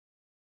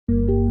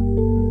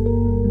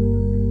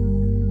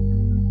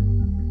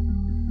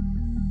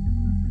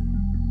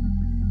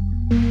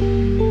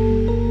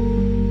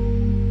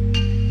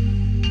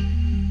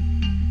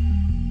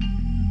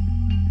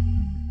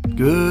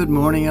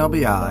morning,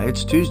 LBI.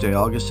 It's Tuesday,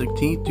 August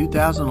 16th,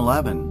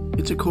 2011.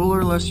 It's a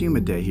cooler, less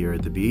humid day here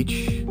at the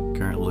beach.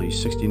 Currently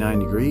 69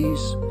 degrees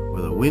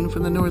with a wind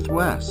from the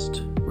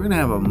northwest. We're going to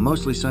have a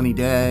mostly sunny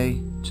day.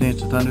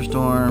 Chance of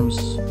thunderstorms.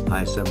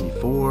 High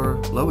 74.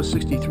 Low is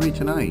 63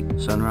 tonight.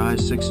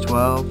 Sunrise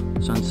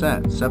 6:12.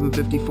 Sunset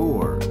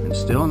 7:54. And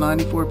still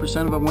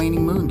 94% of a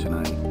waning moon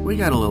tonight. We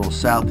got a little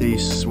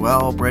southeast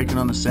swell breaking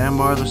on the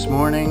sandbar this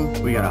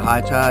morning. We got a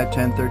high tide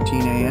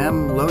 10:13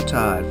 a.m. Low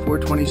tide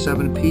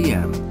 4:27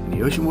 p.m. And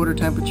the ocean water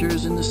temperature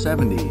is in the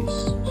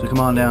 70s. So come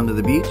on down to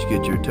the beach,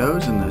 get your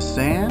toes in the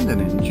sand,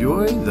 and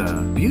enjoy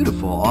the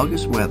beautiful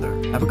August weather.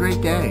 Have a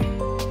great day.